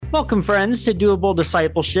Welcome, friends, to Doable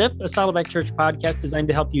Discipleship, a Saddleback Church podcast designed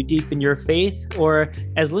to help you deepen your faith, or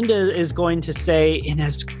as Linda is going to say, in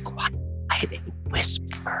as quiet a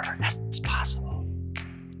whisper as possible.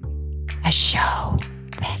 A show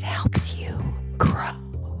that helps you grow.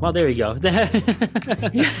 Well, there you go.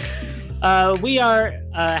 We are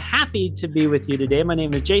happy to be with you today. My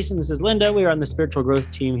name is Jason. This is Linda. We are on the spiritual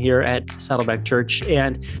growth team here at Saddleback Church,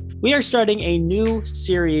 and we are starting a new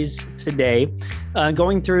series today,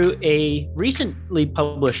 going through a recently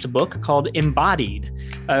published book called Embodied,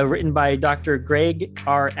 written by Dr. Greg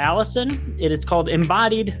R. Allison. It's called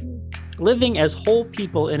Embodied: Living as Whole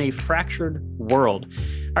People in a Fractured World.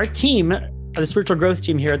 Our team, the spiritual growth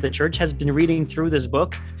team here at the church, has been reading through this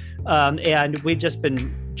book, and we've just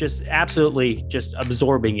been absolutely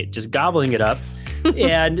absorbing it, just gobbling it up.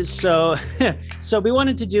 And so we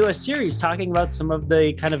wanted to do a series talking about some of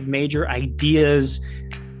the kind of major ideas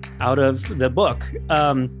out of the book.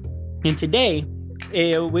 And today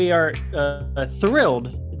we are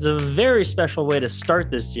thrilled. It's a very special way to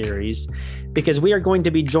start this series because we are going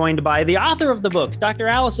to be joined by the author of the book. Dr.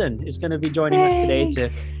 Allison is going to be joining us today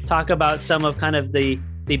to talk about some of kind of the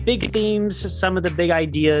big themes, some of the big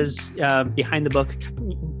ideas behind the book.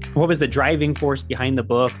 What was the driving force behind the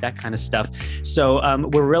book, that kind of stuff. So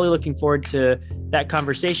we're really looking forward to that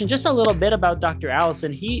conversation. Just a little bit about Dr.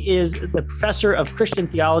 Allison. He is the professor of Christian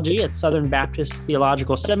theology at Southern Baptist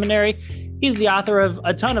Theological Seminary. He's the author of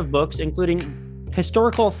a ton of books, including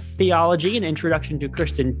Historical Theology, an Introduction to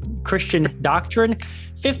Christian Doctrine,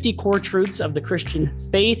 50 Core Truths of the Christian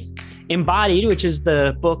Faith, Embodied, which is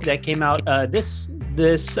the book that came out this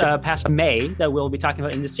past May that we'll be talking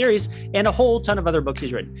about in this series, and a whole ton of other books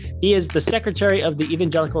he's written. He is the secretary of the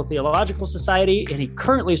Evangelical Theological Society, and he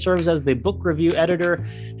currently serves as the book review editor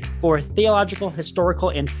for Theological, Historical,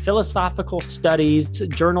 and Philosophical Studies,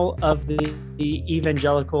 Journal of the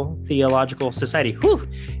Evangelical Theological Society. Whew.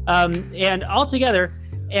 And altogether,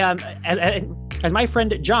 as my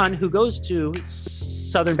friend John, who goes to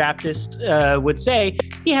Southern Baptist, would say,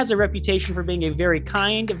 he has a reputation for being a very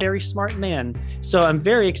kind, very smart man. So I'm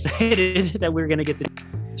very excited that we're going to get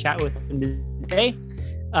to chat with him today.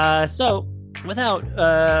 So without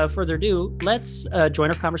further ado, let's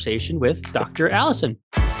join our conversation with Dr. Allison.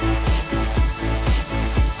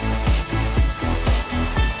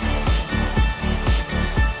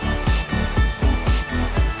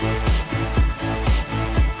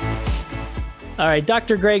 All right,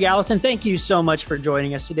 Dr. Greg Allison, thank you so much for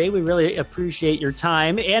joining us today. We really appreciate your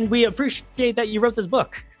time, and we appreciate that you wrote this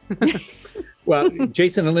book. Well,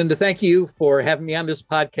 Jason and Linda, thank you for having me on this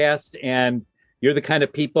podcast. And you're the kind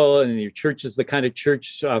of people, and your church is the kind of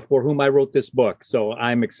church for whom I wrote this book. So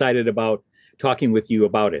I'm excited about talking with you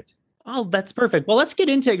about it. Oh, that's perfect. Well, let's get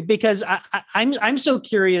into it, because I'm so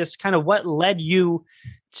curious kind of what led you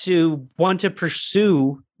to want to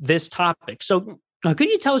pursue this topic. So could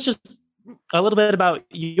you tell us just a little bit about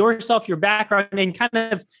yourself, your background, and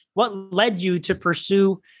kind of what led you to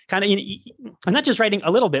pursue kind of, not just writing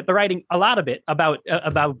a little bit, but writing a lot of it about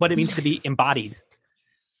what it means to be embodied?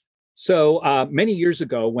 So many years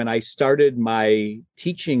ago, when I started my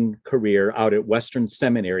teaching career out at Western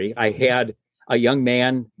Seminary, I had a young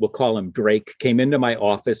man, we'll call him Drake, came into my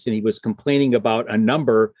office, and he was complaining about a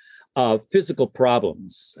number of physical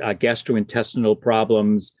problems, gastrointestinal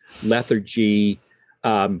problems, lethargy.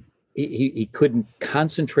 He couldn't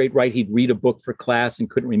concentrate right. He'd read a book for class and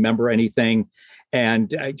couldn't remember anything.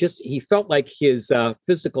 And he felt like his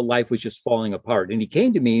physical life was just falling apart. And he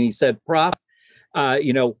came to me and he said, Prof,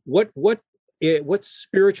 what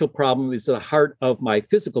spiritual problem is the heart of my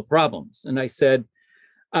physical problems? And I said,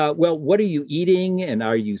 well, what are you eating? And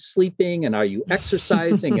are you sleeping? And are you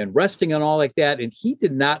exercising and resting and all like that? And he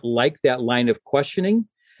did not like that line of questioning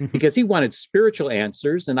because he wanted spiritual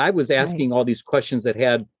answers. And I was asking all these questions that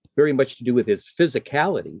had very much to do with his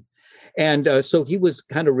physicality. And so he was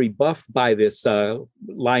kind of rebuffed by this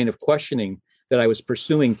line of questioning that I was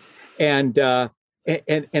pursuing. And at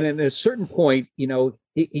a certain point,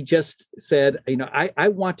 he just said, I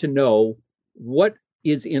want to know what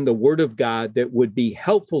is in the Word of God that would be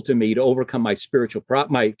helpful to me to overcome my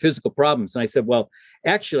my physical problems. And I said, well,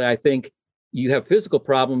 actually, I think you have physical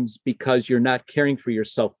problems because you're not caring for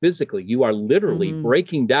yourself physically. You are literally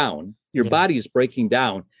breaking down. Your body is breaking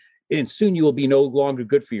down. And soon you will be no longer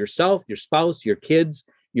good for yourself, your spouse, your kids,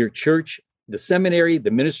 your church, the seminary,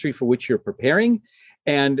 the ministry for which you're preparing.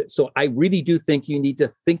 And so I really do think you need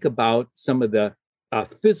to think about some of the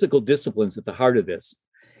physical disciplines at the heart of this.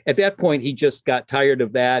 At that point, he just got tired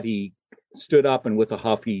of that. He stood up and with a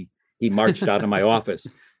huff, he marched out of my office.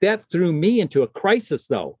 That threw me into a crisis,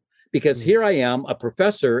 though, because here I am, a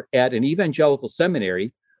professor at an evangelical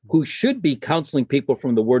seminary who should be counseling people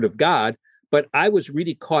from the Word of God, but I was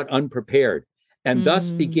really caught unprepared. And thus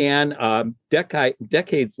began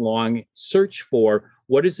decades-long search for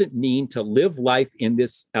what does it mean to live life in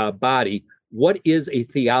this body? What is a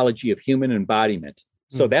theology of human embodiment?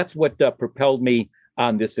 So that's what propelled me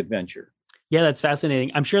on this adventure. Yeah, that's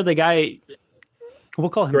fascinating. I'm sure the guy, we'll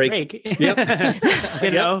call him Drake,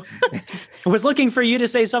 Yep. was looking for you to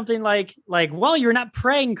say something like, well, you're not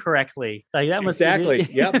praying correctly. Like that must exactly.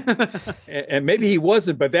 Be Yep. And maybe he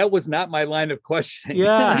wasn't, but that was not my line of questioning.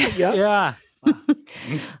 Yeah. Yep. Yeah.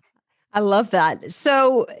 I love that.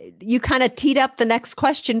 So you kind of teed up the next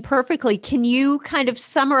question perfectly. Can you kind of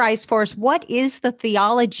summarize for us what is the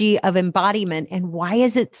theology of embodiment and why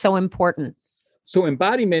is it so important? So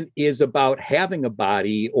embodiment is about having a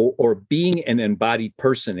body or being an embodied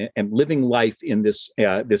person and living life in this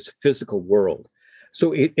physical world.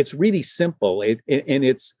 So it's really simple, and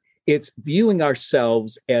it's viewing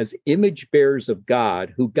ourselves as image bearers of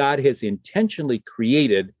God, who God has intentionally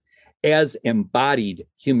created as embodied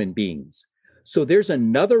human beings. So there's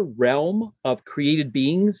another realm of created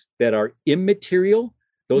beings that are immaterial.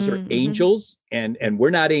 Those are angels, and we're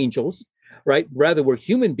not angels, right? Rather, we're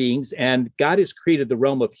human beings, and God has created the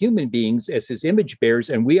realm of human beings as his image bearers,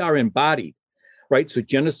 and we are embodied, right? So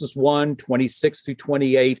Genesis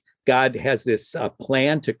 1:26-28, God has this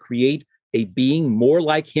plan to create a being more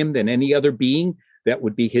like him than any other being. That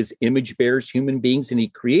would be his image bearers, human beings, and he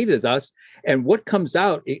created us. And what comes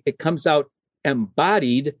out? It comes out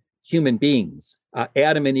embodied human beings.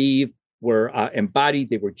 Adam and Eve were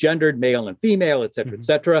embodied. They were gendered, male and female, et cetera, et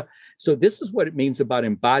cetera. So this is what it means about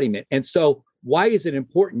embodiment. And so why is it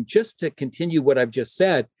important? Just to continue what I've just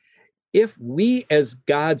said, if we as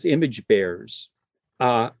God's image bearers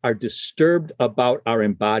are disturbed about our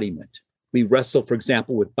embodiment, we wrestle, for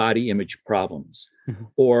example, with body image problems,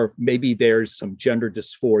 or maybe there's some gender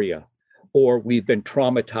dysphoria, or we've been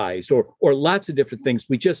traumatized, or lots of different things.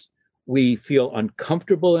 We feel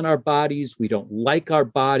uncomfortable in our bodies. We don't like our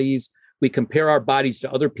bodies. We compare our bodies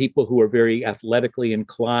to other people who are very athletically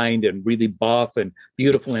inclined and really buff and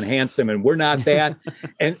beautiful and handsome, and we're not that.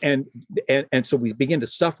 and so we begin to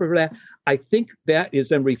suffer for that. I think that is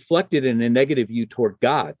then reflected in a negative view toward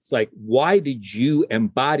God. It's like, why did you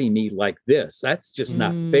embody me like this? That's just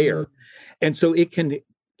not fair. And so it can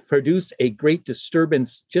produce a great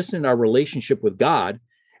disturbance just in our relationship with God.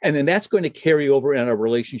 And then that's going to carry over in our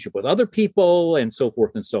relationship with other people and so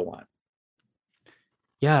forth and so on.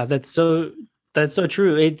 Yeah, that's so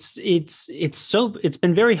true. It's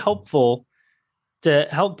been very helpful to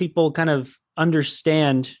help people kind of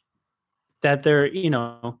understand that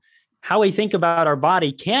how we think about our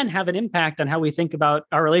body can have an impact on how we think about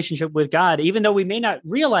our relationship with God. Even though we may not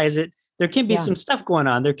realize it, there can be some stuff going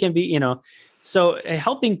on. There can be, so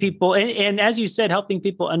helping people, and as you said, helping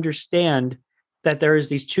people understand that there is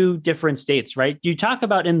these two different states, right? You talk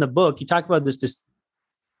about in the book, you talk about this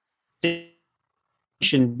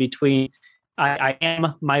distinction between I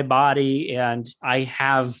am my body and I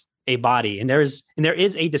have a body, and there is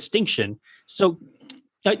a distinction. So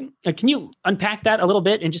can you unpack that a little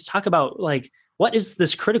bit and just talk about what is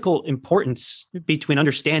this critical importance between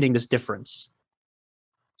understanding this difference?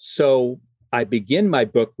 So I begin my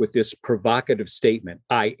book with this provocative statement: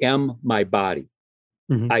 I am my body.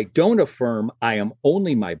 I don't affirm I am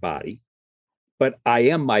only my body, but I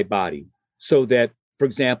am my body. So that, for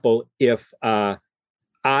example, if I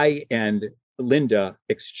and Linda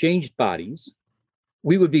exchanged bodies,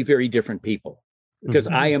 we would be very different people, because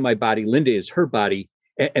I am my body, Linda is her body,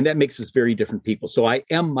 and that makes us very different people. So I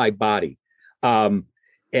am my body. So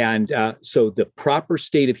the proper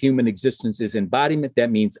state of human existence is embodiment.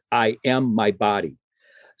 That means I am my body.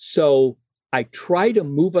 So I try to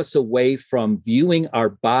move us away from viewing our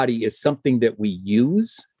body as something that we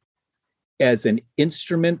use, as an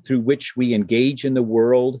instrument through which we engage in the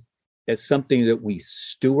world, as something that we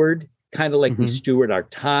steward, kind of like we steward our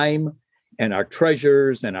time and our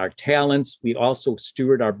treasures and our talents. We also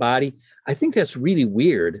steward our body. I think that's really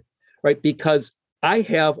weird, right? Because I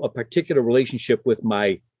have a particular relationship with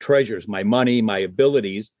my treasures, my money, my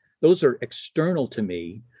abilities. Those are external to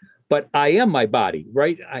me, but I am my body,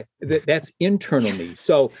 right? That's internal me.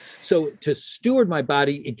 So to steward my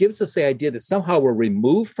body, it gives us the idea that somehow we're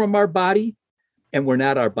removed from our body and we're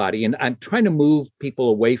not our body. And I'm trying to move people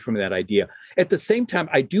away from that idea. At the same time,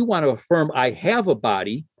 I do want to affirm I have a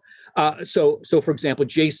body. So for example,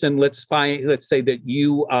 Jason, let's say that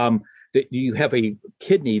you have a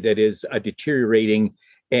kidney that is deteriorating,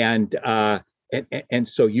 and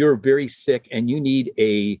so you're very sick and you need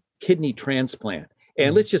a kidney transplant.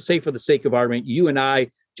 And let's just say, for the sake of argument, you and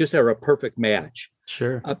I just are a perfect match.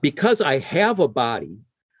 Sure. Because I have a body,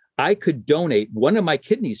 I could donate one of my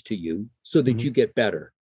kidneys to you so that you get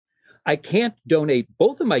better. I can't donate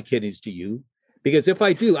both of my kidneys to you because if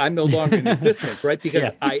I do, I'm no longer in existence, right? Because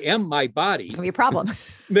I am my body. That would be a problem.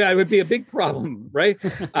 That would be a big problem, right?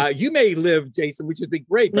 You may live, Jason, which would be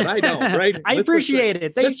great, but I don't, right? I appreciate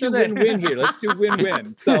it. Thanks for let's do win-win here. Let's do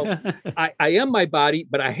win-win. So I am my body,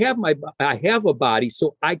 but I have a body,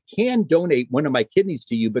 so I can donate one of my kidneys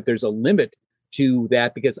to you, but there's a limit to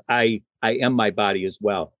that because I am my body as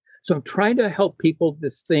well. So I'm trying to help people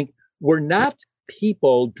just think we're not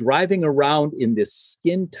people driving around in this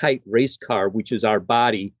skin-tight race car, which is our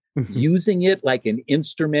body, using it like an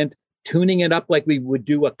instrument, tuning it up like we would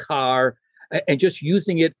do a car, and just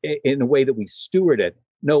using it in a way that we steward it.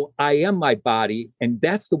 No, I am my body, and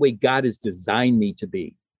that's the way God has designed me to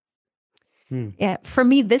be. Yeah, for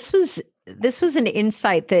me, this was an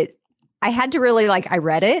insight that I had to really I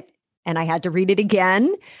read it and I had to read it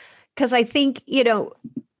again because I think,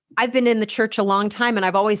 I've been in the church a long time and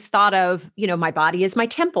I've always thought of, my body is my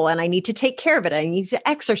temple and I need to take care of it. I need to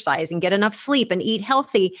exercise and get enough sleep and eat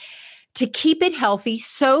healthy to keep it healthy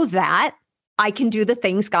so that I can do the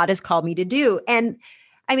things God has called me to do. And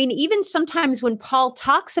I mean, even sometimes when Paul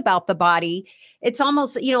talks about the body, it's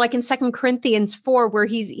almost, like in 2 Corinthians 4, where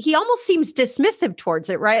he almost seems dismissive towards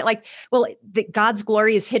it, right? Like, well, God's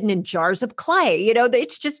glory is hidden in jars of clay.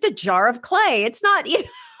 It's just a jar of clay. It's not,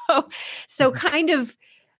 so kind of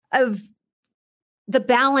the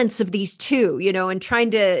balance of these two, and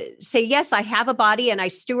trying to say, yes, I have a body and I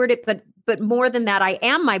steward it, but more than that, I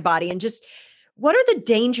am my body. And just what are the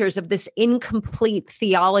dangers of this incomplete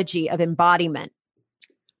theology of embodiment?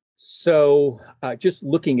 So just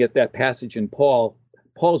looking at that passage in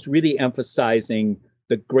Paul's really emphasizing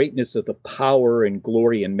the greatness of the power and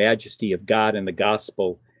glory and majesty of God and the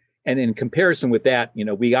gospel. And in comparison with that,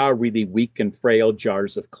 we are really weak and frail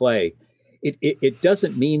jars of clay. It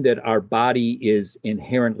doesn't mean that our body is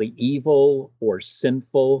inherently evil or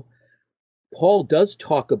sinful. Paul does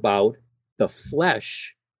talk about the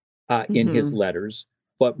flesh in his letters,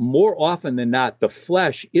 but more often than not, the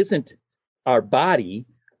flesh isn't our body,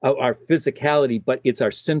 our physicality, but it's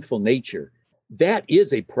our sinful nature. That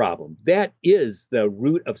is a problem. That is the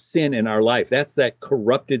root of sin in our life. That's that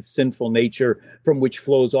corrupted, sinful nature from which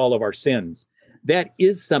flows all of our sins. That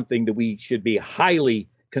is something that we should be highly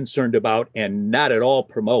concerned about and not at all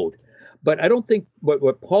promote. But I don't think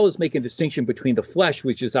what Paul is making a distinction between the flesh,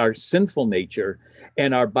 which is our sinful nature,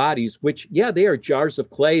 and our bodies, which, they are jars of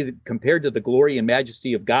clay compared to the glory and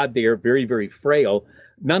majesty of God. They are very, very frail.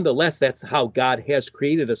 Nonetheless, that's how God has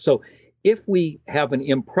created us. So if we have an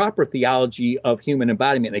improper theology of human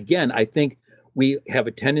embodiment, again, I think we have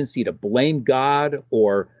a tendency to blame God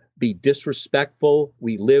or be disrespectful.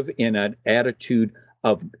 We live in an attitude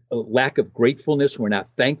of lack of gratefulness. We're not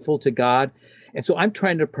thankful to God. And so I'm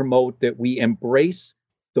trying to promote that we embrace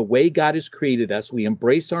the way God has created us. We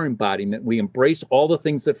embrace our embodiment. We embrace all the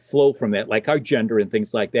things that flow from that, like our gender and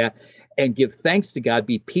things like that, and give thanks to God,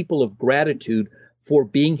 be people of gratitude for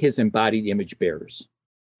being his embodied image bearers.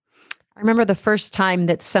 I remember the first time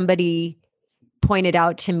that somebody pointed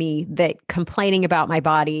out to me that complaining about my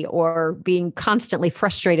body or being constantly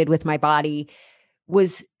frustrated with my body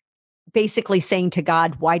was basically saying to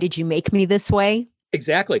God, why did you make me this way?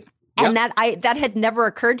 Exactly. And that had never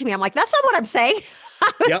occurred to me. I'm like, that's not what I'm saying.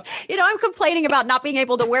 Yep. I'm complaining about not being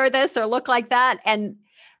able to wear this or look like that. And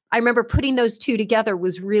I remember putting those two together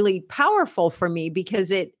was really powerful for me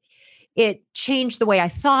because it changed the way I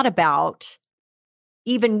thought about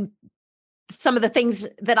even some of the things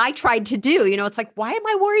that I tried to do. It's like, why am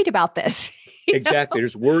I worried about this? Exactly.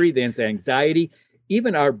 There's worry, there's anxiety.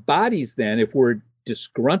 Even our bodies, then, if we're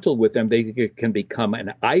disgruntled with them, they can become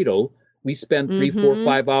an idol. We spend 3, 4,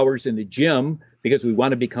 5 hours in the gym because we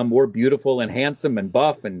want to become more beautiful and handsome and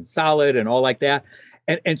buff and solid and all like that.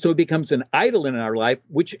 And so it becomes an idol in our life,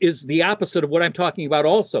 which is the opposite of what I'm talking about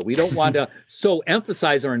also. We don't want to so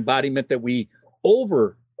emphasize our embodiment that we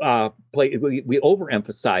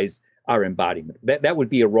overemphasize our embodiment. That would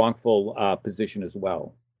be a wrongful position as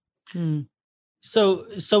well. So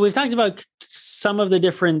we've talked about some of the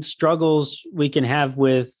different struggles we can have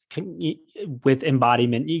with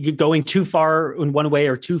embodiment, going too far in one way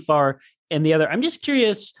or too far in the other. I'm just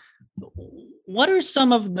curious, what are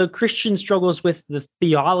some of the Christian struggles with the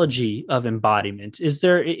theology of embodiment? Is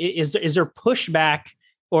there pushback,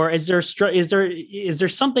 or is there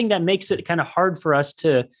something that makes it kind of hard for us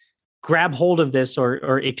to grab hold of this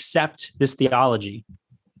or accept this theology?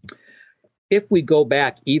 If we go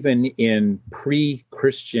back even in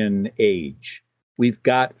pre-Christian age, we've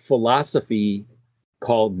got philosophy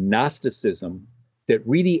called Gnosticism that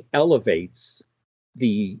really elevates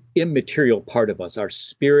the immaterial part of us, our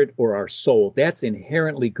spirit or our soul. That's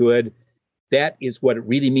inherently good. That is what it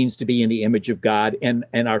really means to be in the image of God. And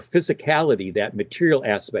our physicality, that material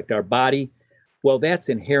aspect, our body, well, that's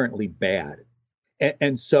inherently bad.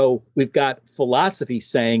 And so we've got philosophy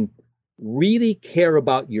saying, really care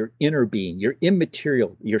about your inner being, your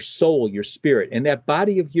immaterial, your soul, your spirit, and that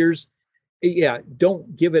body of yours. Yeah,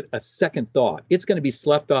 don't give it a second thought. It's going to be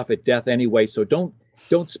sloughed off at death anyway. So don't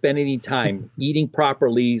spend any time eating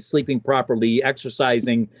properly, sleeping properly,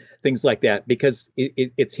 exercising, things like that, because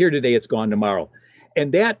it's here today, it's gone tomorrow.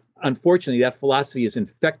 And that, unfortunately, that philosophy has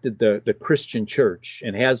infected the Christian church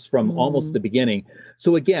and has from almost the beginning.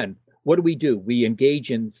 So again, what do? We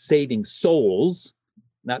engage in saving souls,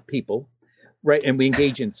 not people, right? And we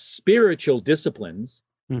engage in spiritual disciplines,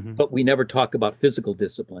 but we never talk about physical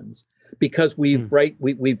disciplines, because we've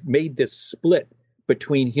made this split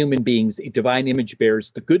between human beings, divine image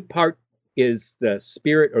bearers. The good part is the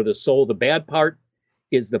spirit or the soul. The bad part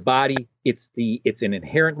is the body. It's an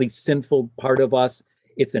inherently sinful part of us.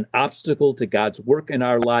 It's an obstacle to God's work in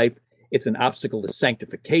our life. It's an obstacle to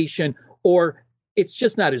sanctification, or it's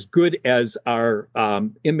just not as good as our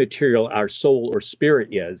immaterial, our soul or spirit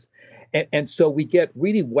is. And so we get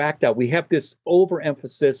really whacked out. We have this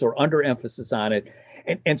overemphasis or underemphasis on it.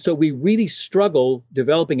 And so we really struggle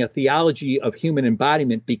developing a theology of human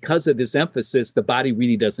embodiment because of this emphasis. The body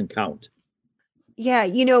really doesn't count. Yeah.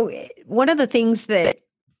 One of the things that,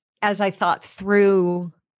 as I thought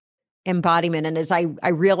through embodiment, and as I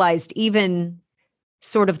realized even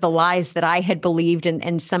sort of the lies that I had believed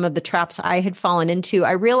and some of the traps I had fallen into,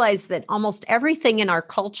 I realized that almost everything in our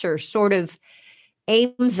culture sort of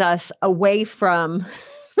aims us away from,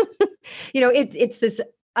 it's this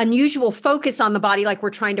unusual focus on the body, like we're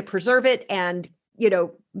trying to preserve it and,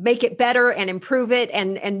 make it better and improve it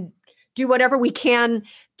and do whatever we can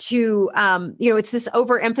to, it's this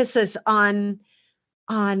overemphasis on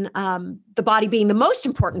the body being the most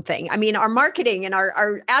important thing. I mean, our marketing and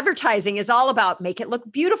our advertising is all about make it look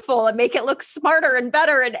beautiful and make it look smarter and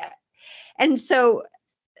better. And so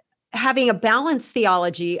having a balanced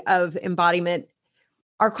theology of embodiment,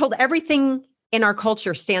 everything in our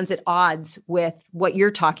culture stands at odds with what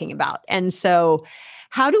you're talking about. And so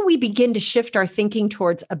how do we begin to shift our thinking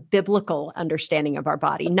towards a biblical understanding of our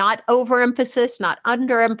body? Not overemphasis, not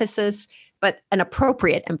underemphasis, but an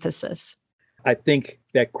appropriate emphasis. I think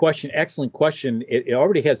that question, excellent question, it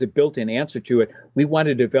already has a built-in answer to it. We want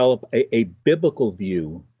to develop a biblical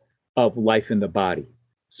view of life in the body.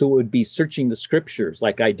 So it would be searching the scriptures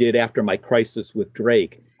like I did after my crisis with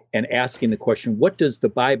Drake and asking the question, what does the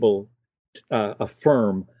Bible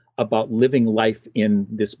affirm about living life in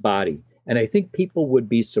this body? And I think people would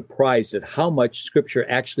be surprised at how much scripture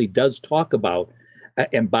actually does talk about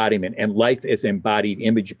embodiment and life as embodied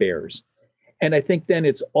image bearers. And I think then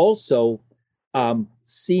it's also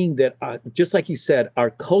seeing that, just like you said,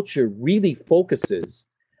 our culture really focuses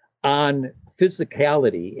on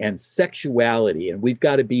physicality and sexuality, and we've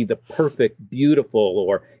got to be the perfect, beautiful,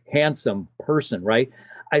 or handsome person, right?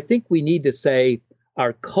 I think we need to say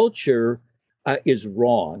our culture is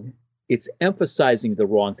wrong. It's emphasizing the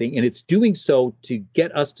wrong thing, and it's doing so to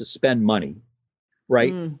get us to spend money,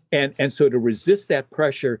 right? And so to resist that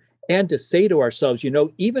pressure and to say to ourselves,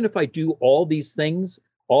 even if I do all these things,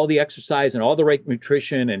 all the exercise and all the right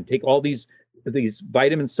nutrition and take all these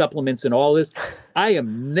vitamin supplements and all this, I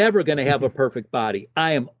am never going to have a perfect body.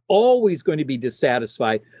 I am always going to be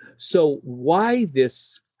dissatisfied. So why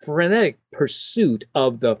this frenetic pursuit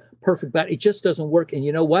of the perfect body? It just doesn't work. And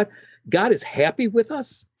you know what? God is happy with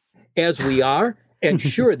us as we are. And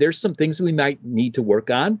sure, there's some things we might need to work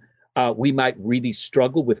on. We might really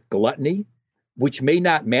struggle with gluttony, which may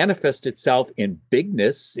not manifest itself in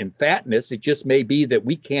bigness, in fatness. It just may be that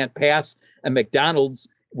we can't pass a McDonald's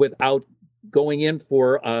without going in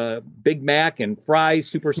for a Big Mac and fries,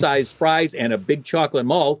 supersized fries, and a big chocolate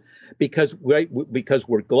malt because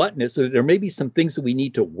we're gluttonous. So there may be some things that we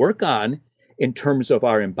need to work on in terms of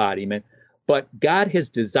our embodiment. But God has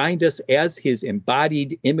designed us as his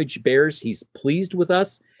embodied image bearers. He's pleased with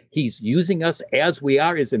us. He's using us as we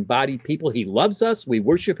are, as embodied people. He loves us. We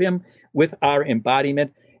worship him with our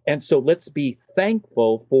embodiment. And so let's be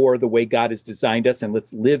thankful for the way God has designed us, and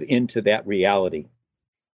let's live into that reality.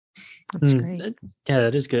 That's great. Yeah,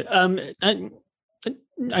 that is good.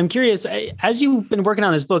 I'm curious, as you've been working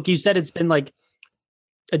on this book, you said it's been like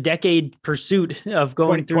a decade pursuit of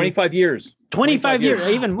going through 25 years. 25 years,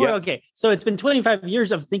 even more. Yeah. Okay. So it's been 25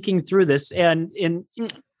 years of thinking through this, and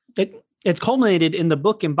it's culminated in the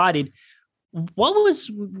book Embodied. What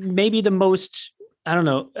was maybe the most,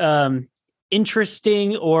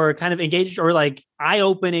 interesting or kind of engaged or like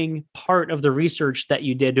eye-opening part of the research that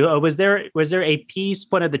you did? Was there a piece,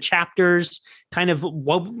 one of the chapters, kind of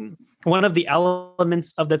one of the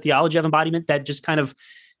elements of the theology of embodiment that just kind of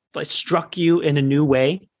like struck you in a new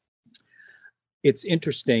way? It's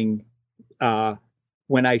interesting.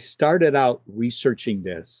 When I started out researching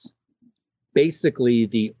this, basically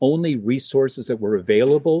the only resources that were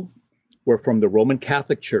available were from the Roman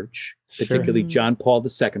Catholic Church, particularly John Paul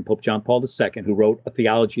II, Pope John Paul II, who wrote A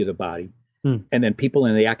Theology of the Body, and then people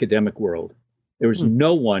in the academic world. There was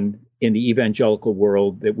no one in the evangelical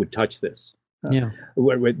world that would touch this.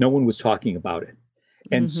 Where no one was talking about it.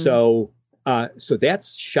 And so that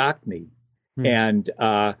shocked me, and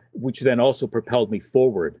which then also propelled me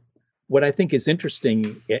forward. What I think is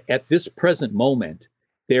interesting at this present moment,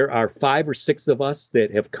 there are 5 or 6 of us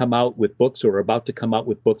that have come out with books or are about to come out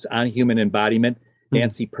with books on human embodiment.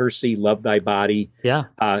 Nancy Percy, Love Thy Body.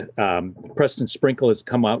 Preston Sprinkle has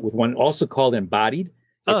come out with one also called Embodied.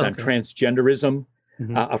 It's on transgenderism.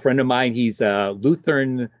 A friend of mine, he's a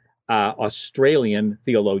Lutheran Australian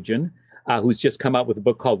theologian who's just come out with a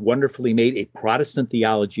book called Wonderfully Made, A Protestant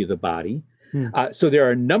Theology of the Body. So there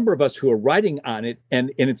are a number of us who are writing on it,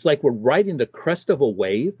 and it's like we're riding the crest of a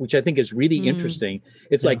wave, which I think is really interesting.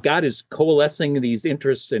 It's like God is coalescing these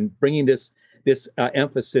interests and bringing this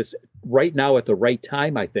emphasis right now at the right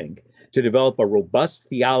time, I think, to develop a robust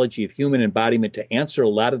theology of human embodiment to answer a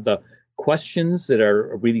lot of the questions that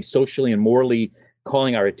are really socially and morally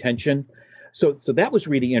calling our attention. So that was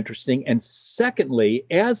really interesting. And secondly,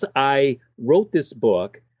 as I wrote this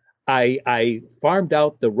book, I farmed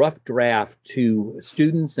out the rough draft to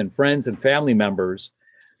students and friends and family members.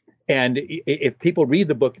 And if people read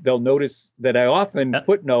the book, they'll notice that I often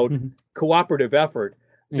footnote cooperative effort.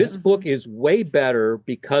 This book is way better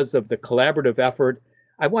because of the collaborative effort.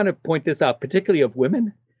 I want to point this out, particularly of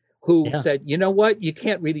women who said, you know what, you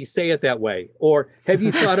can't really say it that way. Or have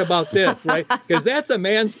you thought about this, right? Because that's a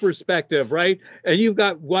man's perspective, right? And you've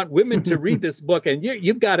want women to read this book, and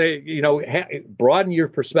you've got to, broaden your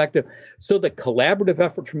perspective. So the collaborative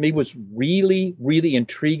effort for me was really, really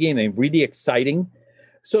intriguing and really exciting.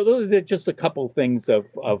 So those are just a couple of things of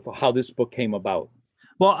how this book came about.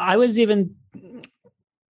 Well, I was even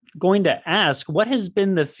going to ask, what has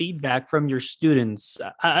been the feedback from your students?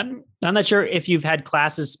 I'm not sure if you've had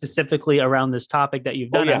classes specifically around this topic that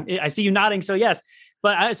you've done. I see you nodding, so yes.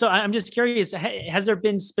 But I'm just curious, has there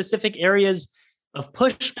been specific areas of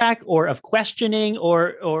pushback or of questioning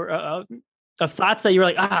or of thoughts that you were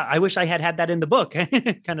like, I wish I had that in the book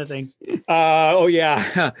kind of thing?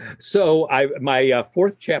 So my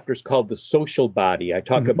 4th chapter is called The Social Body. I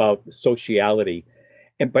talk about sociality.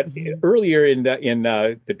 But earlier in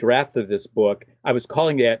the draft of this book, I was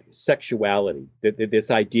calling that sexuality,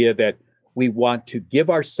 this idea that we want to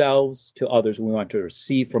give ourselves to others, we want to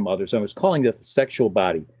receive from others. I was calling that the sexual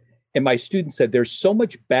body. And my students said, there's so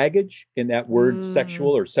much baggage in that word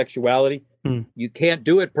sexual or sexuality. You can't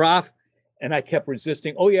do it, Prof. And I kept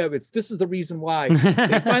resisting. This is the reason why.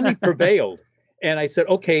 They finally prevailed. And I said,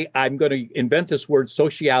 okay, I'm going to invent this word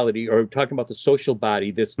sociality, or talking about the social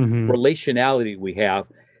body, this relationality we have.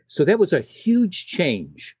 So that was a huge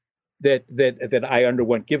change that I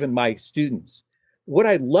underwent given my students. What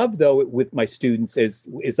I love, though, with my students is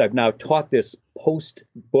I've now taught this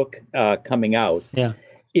post-book coming out,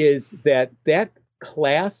 is that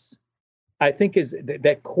class, I think,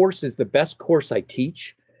 that course is the best course I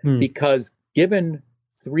teach, because given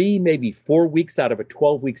 3, maybe 4 weeks out of a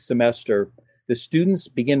 12-week semester, the students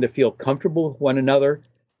begin to feel comfortable with one another,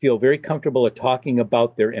 feel very comfortable at talking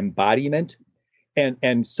about their embodiment.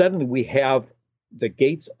 And suddenly we have the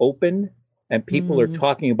gates open, and people are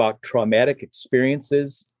talking about traumatic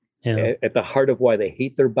experiences at the heart of why they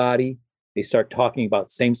hate their body. They start talking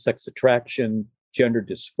about same-sex attraction, gender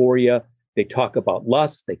dysphoria. They talk about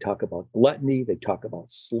lust. They talk about gluttony. They talk about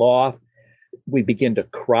sloth. We begin to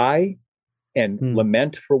cry and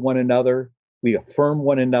lament for one another. We affirm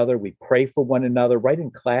one another. We pray for one another right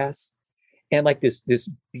in class. And like this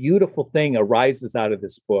beautiful thing arises out of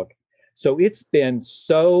this book. So it's been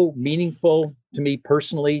so meaningful to me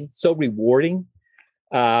personally, so rewarding.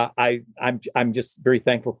 I'm just very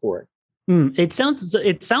thankful for it. It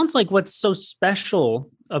sounds like what's so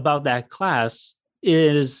special about that class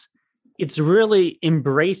is it's really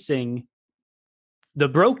embracing the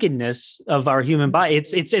brokenness of our human body.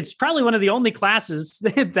 It's probably one of the only classes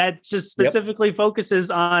that just specifically focuses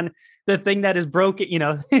on the thing that is broken,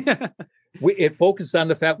 It focuses on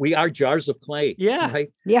the fact we are jars of clay. Right?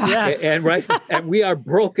 And and we are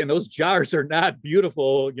broken. Those jars are not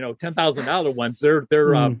beautiful, $10,000 ones. They're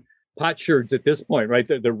potsherds at this point, right?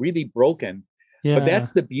 They're really broken. Yeah. But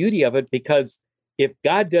that's the beauty of it, because if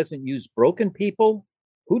God doesn't use broken people,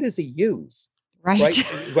 who does he use? Right.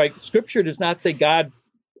 Right. Scripture does not say God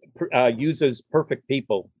uses perfect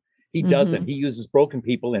people. He doesn't. He uses broken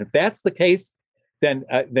people. And if that's the case, then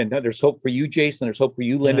there's hope for you, Jason. There's hope for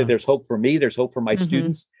you, Linda. Yeah. There's hope for me. There's hope for my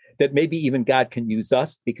students, that maybe even God can use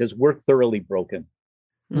us because we're thoroughly broken.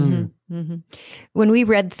 When we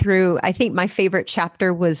read through, I think my favorite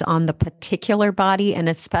chapter was on the particular body, and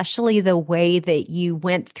especially the way that you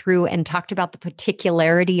went through and talked about the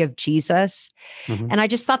particularity of Jesus. And I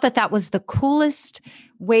just thought that that was the coolest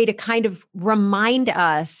way to kind of remind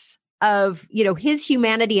us of, his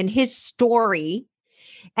humanity and his story,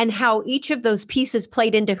 and how each of those pieces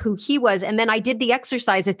played into who he was. And then I did the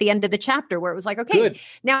exercise at the end of the chapter where it was like, okay,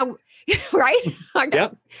 now, right?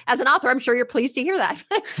 Yep. As an author, I'm sure you're pleased to hear that.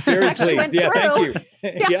 Very pleased. Yeah, thank you.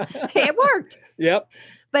 Yeah. It worked. Yep.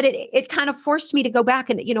 But it kind of forced me to go back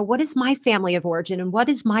and, what is my family of origin and what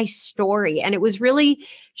is my story? And it was really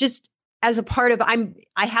just as a part of,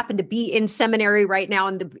 I happen to be in seminary right now,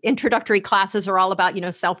 and the introductory classes are all about,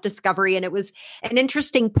 self-discovery. And it was an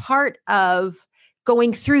interesting part of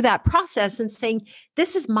going through that process and saying,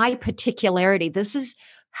 this is my particularity. This is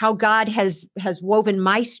how God has woven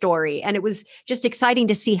my story. And it was just exciting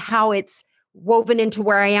to see how it's woven into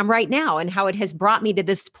where I am right now and how it has brought me to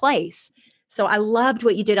this place. So I loved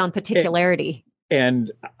what you did on particularity.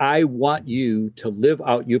 And I want you to live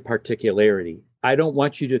out your particularity. I don't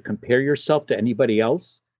want you to compare yourself to anybody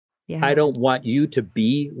else. Yeah. I don't want you to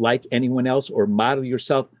be like anyone else or model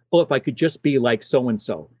yourself. Oh, if I could just be like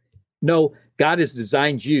so-and-so. No, God has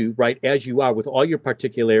designed you right as you are with all your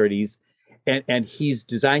particularities. And he's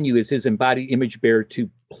designed you as his embodied image bearer to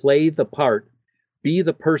play the part, be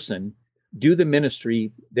the person, do the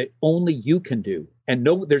ministry that only you can do. And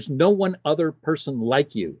there's no one other person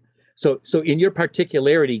like you. So in your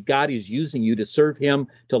particularity, God is using you to serve him,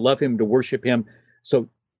 to love him, to worship him. So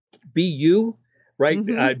be you, right?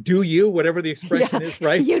 Do you, whatever the expression is,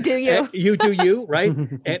 right? You do you. You do you, right?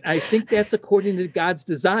 And I think that's according to God's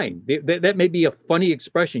design. That may be a funny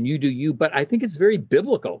expression, you do you, but I think it's very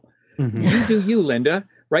biblical. You do you, Linda,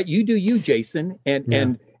 right? You do you, Jason.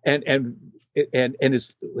 And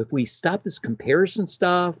if we stop this comparison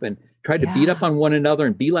stuff and try to beat up on one another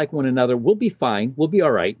and be like one another, we'll be fine. We'll be all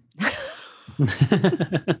right.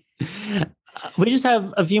 We just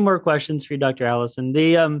have a few more questions for you, Dr. Allison.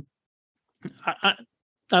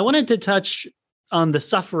 I wanted to touch on the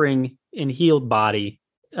suffering in healed body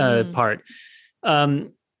part. We're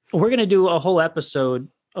going to do a whole episode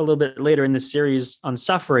a little bit later in this series on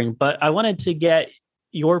suffering, but I wanted to get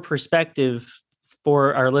your perspective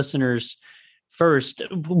for our listeners first.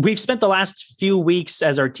 We've spent the last few weeks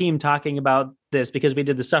as our team talking about this because we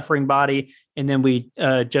did the suffering body, and then we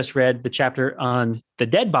just read the chapter on the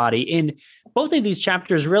dead body. And both of these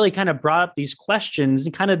chapters really kind of brought up these questions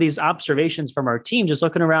and kind of these observations from our team, just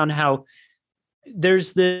looking around how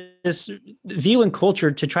there's this view in culture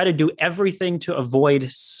to try to do everything to avoid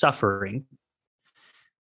suffering.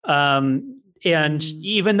 And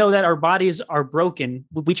even though that our bodies are broken,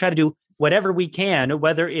 we try to do whatever we can,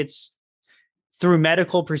 whether it's through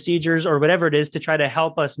medical procedures or whatever it is, to try to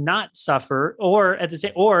help us not suffer, or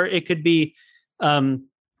it could be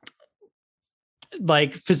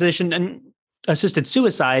like physician and assisted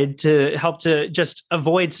suicide to help to just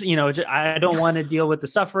avoid, I don't want to deal with the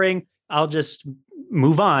suffering. I'll just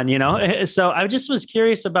move on, So I just was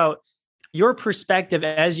curious about your perspective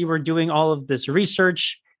as you were doing all of this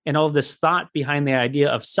research and all of this thought behind the idea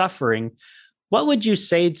of suffering. What would you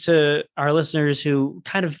say to our listeners who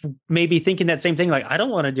kind of may be thinking that same thing, like, I don't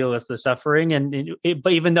want to deal with the suffering,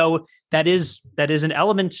 but even though that is an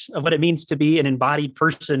element of what it means to be an embodied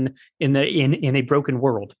person in a broken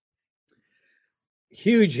world?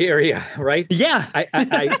 Huge area, right? Yeah.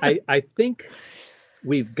 I think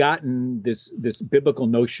we've gotten this biblical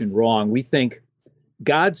notion wrong. We think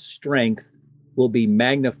God's strength will be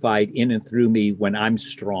magnified in and through me when I'm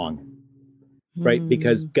strong. Right?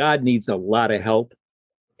 Because God needs a lot of help.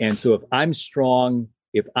 And so if I'm strong,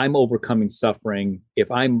 if I'm overcoming suffering, if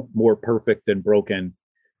I'm more perfect than broken,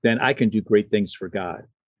 then I can do great things for God.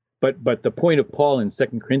 But the point of Paul in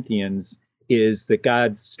 2 Corinthians is that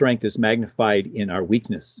God's strength is magnified in our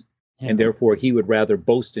weakness. And therefore he would rather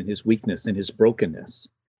boast in his weakness and his brokenness.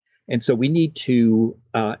 And so we need to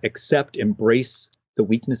accept, embrace the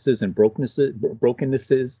weaknesses and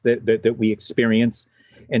brokennesses that we experience,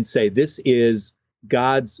 and say, this is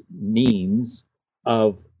God's means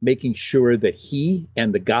of making sure that he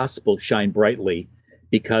and the gospel shine brightly,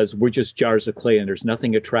 because we're just jars of clay and there's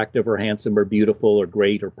nothing attractive or handsome or beautiful or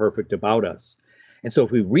great or perfect about us. And so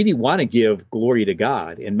if we really want to give glory to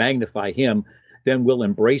God and magnify him, then we'll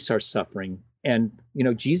embrace our suffering. And,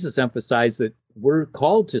 Jesus emphasized that we're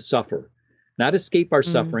called to suffer, not escape our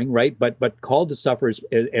suffering, right? But called to suffer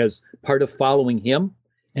as part of following him.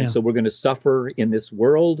 And so we're going to suffer in this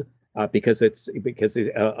world because of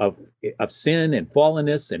sin and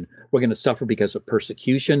fallenness, and we're going to suffer because of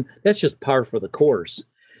persecution. That's just par for the course.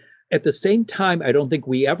 At the same time, I don't think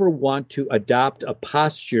we ever want to adopt a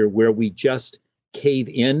posture where we just cave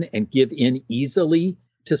in and give in easily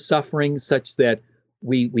to suffering, such that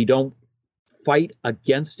we don't fight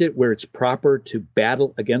against it where it's proper to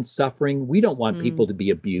battle against suffering. We don't want people to be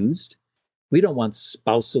abused. We don't want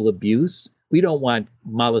spousal abuse. We don't want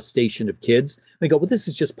molestation of kids. They go, well, this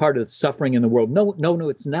is just part of the suffering in the world. No,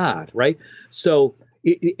 it's not, right? So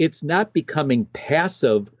it's not becoming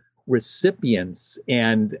passive recipients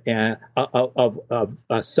of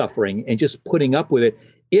suffering and just putting up with it.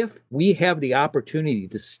 If we have the opportunity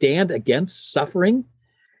to stand against suffering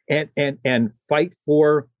and fight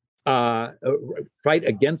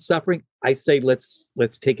against suffering, I say let's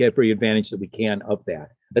take every advantage that we can of that.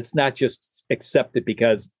 Let's not just accept it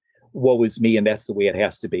because woe is me and that's the way it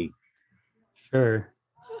has to be. Sure.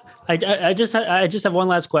 I just have one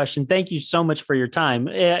last question. Thank you so much for your time.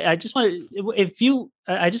 I just wanted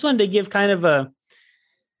to give kind of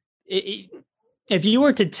if you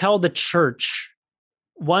were to tell the church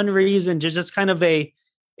one reason, just kind of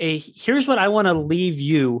here's what I want to leave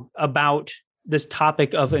you about this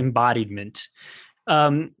topic of embodiment.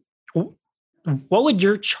 What would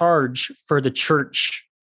your charge for the church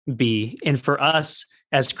be, and for us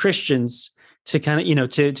as Christians to kind of,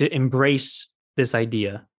 to embrace this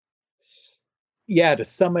idea? Yeah, to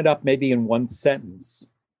sum it up maybe in one sentence,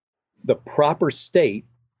 the proper state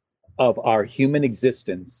of our human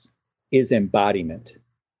existence is embodiment.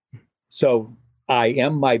 So I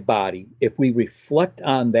am my body. If we reflect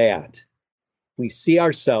on that, we see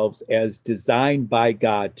ourselves as designed by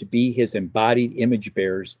God to be his embodied image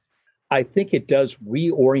bearers. I think it does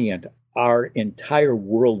reorient our entire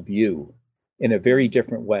worldview in a very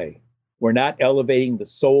different way. We're not elevating the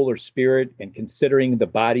soul or spirit and considering the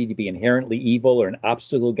body to be inherently evil or an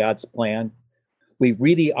obstacle to God's plan. We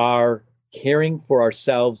really are caring for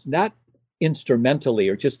ourselves, not instrumentally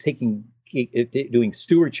or just doing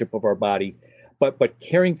stewardship of our body, but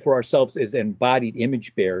caring for ourselves as embodied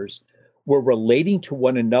image bearers. We're relating to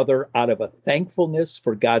one another out of a thankfulness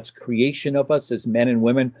for God's creation of us as men and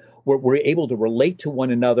women. We're able to relate to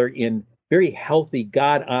one another in very healthy,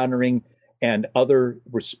 God-honoring, and other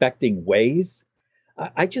respecting ways.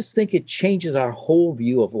 I just think it changes our whole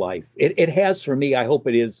view of life. It has for me. I hope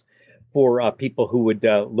it is for people who would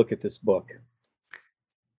look at this book.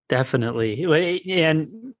 Definitely.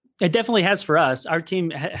 And it definitely has for us. Our team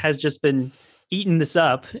has just been eating this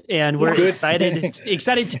up, and we're excited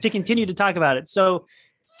to continue to talk about it. So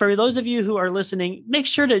for those of you who are listening, make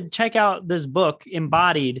sure to check out this book,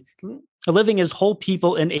 Embodied, Living as Whole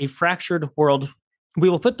People in a Fractured World. We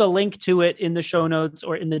will put the link to it in the show notes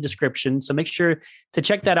or in the description. So make sure to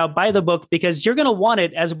check that out. Buy the book because you're going to want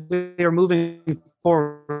it as we are moving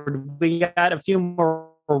forward. We got a few more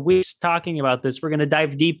weeks talking about this. We're going to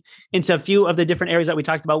dive deep into a few of the different areas that we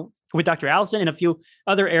talked about with Dr. Allison and a few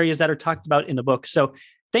other areas that are talked about in the book. So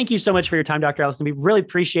thank you so much for your time, Dr. Allison. We really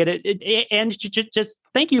appreciate it. And just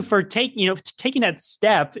thank you for taking that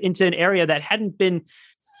step into an area that hadn't been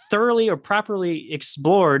thoroughly or properly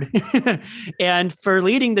explored and for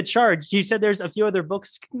leading the charge. You said there's a few other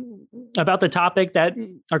books about the topic that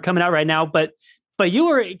are coming out right now, but you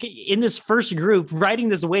were in this first group riding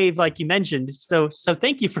this wave, like you mentioned. So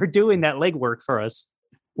thank you for doing that legwork for us.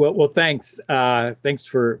 Well, thanks. Thanks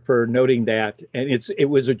for noting that. And it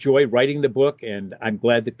was a joy writing the book, and I'm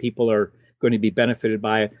glad that people are going to be benefited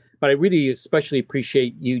by it. But I really especially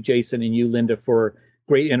appreciate you, Jason, and you, Linda, for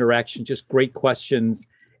great interaction, just great questions,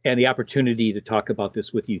 and the opportunity to talk about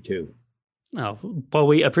this with you too. Oh, well,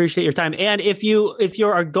 we appreciate your time. And if you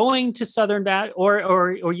are going to Southern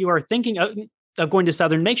or you are thinking of going to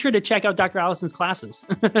Southern, make sure to check out Dr. Allison's classes.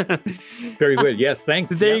 Very good. Yes.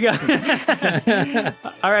 Thanks. There you go.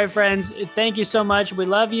 All right, friends. Thank you so much. We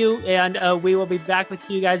love you. And we will be back with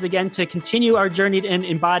you guys again to continue our journey in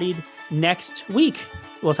Embodied next week.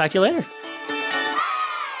 We'll talk to you later.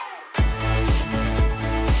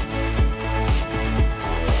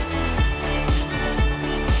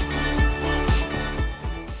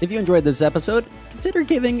 If you enjoyed this episode, consider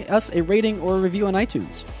giving us a rating or a review on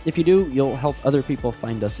iTunes. If you do, you'll help other people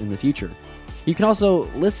find us in the future. You can also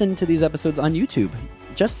listen to these episodes on YouTube.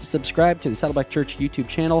 Just subscribe to the Saddleback Church YouTube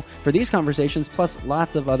channel for these conversations, plus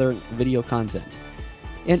lots of other video content.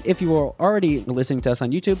 And if you are already listening to us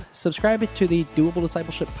on YouTube, subscribe to the Doable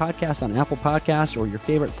Discipleship podcast on Apple Podcasts or your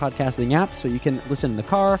favorite podcasting app so you can listen in the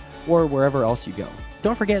car or wherever else you go.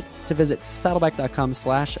 Don't forget to visit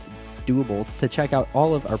saddleback.com/doable to check out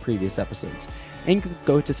all of our previous episodes. And you can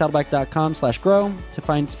go to saddleback.com/grow to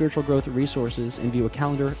find spiritual growth resources and view a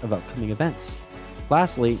calendar of upcoming events.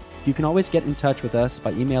 Lastly, you can always get in touch with us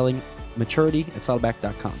by emailing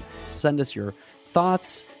maturity@saddleback.com. Send us your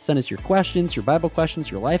thoughts, send us your questions, your Bible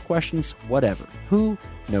questions, your life questions, whatever. Who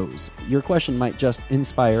knows? Your question might just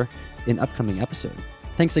inspire an upcoming episode.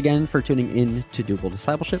 Thanks again for tuning in to Doable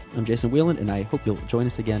Discipleship. I'm Jason Whelan, and I hope you'll join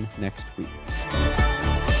us again next week.